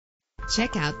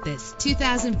Check out this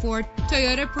 2004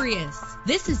 Toyota Prius.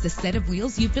 This is the set of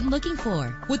wheels you've been looking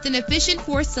for, with an efficient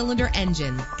 4-cylinder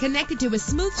engine connected to a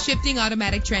smooth shifting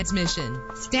automatic transmission.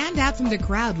 Stand out from the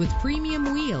crowd with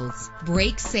premium wheels.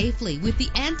 Brake safely with the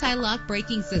anti-lock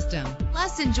braking system.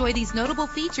 Plus, enjoy these notable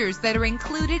features that are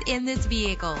included in this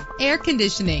vehicle: air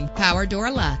conditioning, power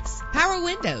door locks, power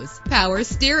windows, power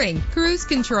steering, cruise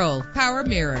control, power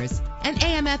mirrors, an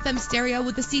AM/FM stereo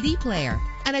with a CD player,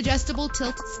 an adjustable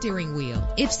tilt steering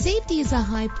wheel. If safety is a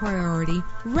high priority,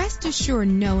 rest assured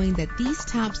knowing that these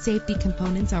top safety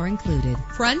components are included: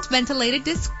 front ventilated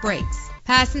disc brakes,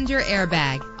 passenger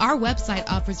airbag. Our website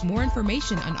offers more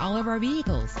information on all of our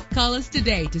vehicles. Call us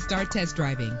today to start test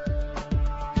driving.